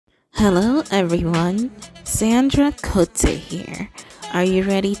Hello everyone, Sandra kotei here. Are you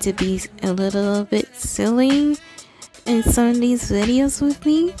ready to be a little bit silly in some of these videos with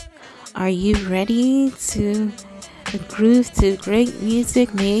me? Are you ready to groove to great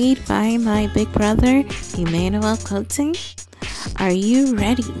music made by my big brother, Emmanuel Kotei? Are you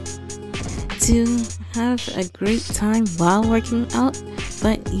ready to have a great time while working out,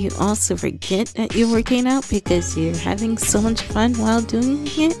 but you also forget that you're working out because you're having so much fun while doing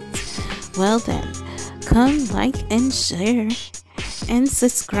it? Well then, come like and share and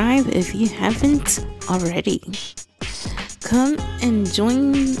subscribe if you haven't already. Come and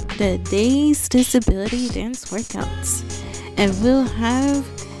join the Day's Disability Dance Workouts, and we'll have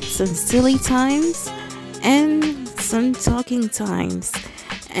some silly times and some talking times,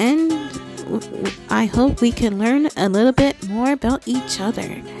 and I hope we can learn a little bit more about each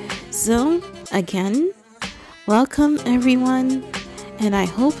other. So again, welcome everyone, and I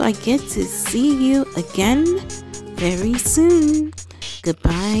hope I get to see you again very soon.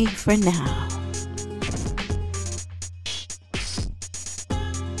 Goodbye for now.